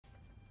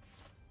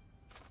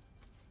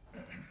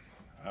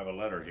I have a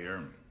letter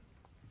here,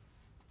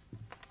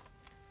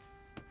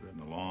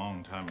 written a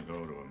long time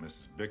ago to a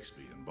Mrs.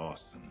 Bixby in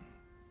Boston.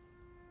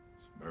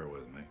 So bear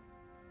with me.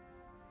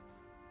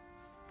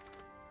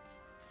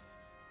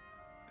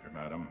 Dear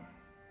Madam,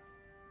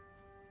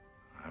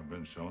 I have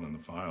been shown in the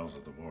files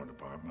of the War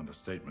Department a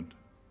statement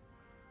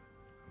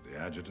of the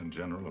Adjutant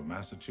General of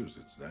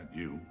Massachusetts that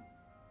you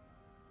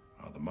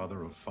are the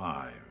mother of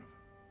 5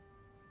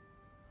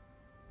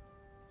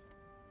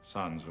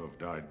 sons who have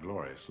died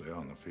gloriously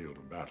on the field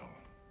of battle.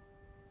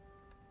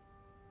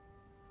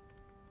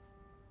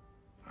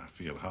 I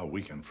feel how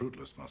weak and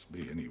fruitless must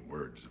be any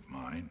words of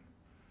mine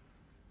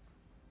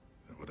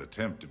that would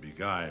attempt to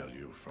beguile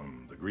you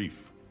from the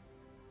grief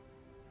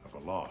of a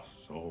loss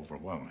so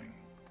overwhelming.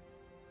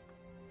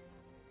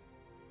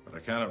 But I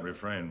cannot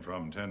refrain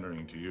from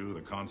tendering to you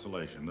the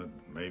consolation that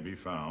may be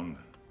found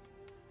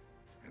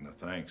in the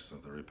thanks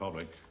of the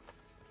Republic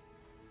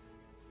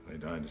they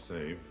died to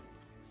save.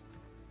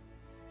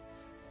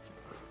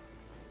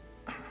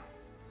 I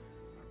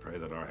pray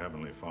that our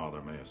Heavenly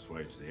Father may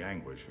assuage the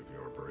anguish of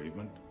your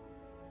bereavement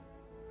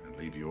and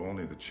leave you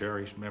only the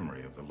cherished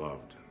memory of the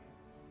loved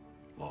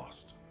and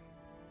lost.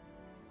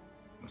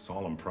 The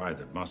solemn pride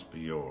that must be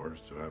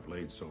yours to have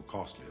laid so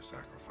costly a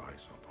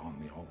sacrifice upon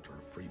the altar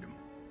of freedom.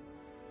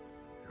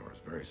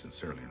 Yours very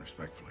sincerely and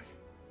respectfully,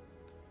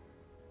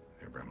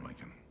 Abraham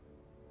Lincoln.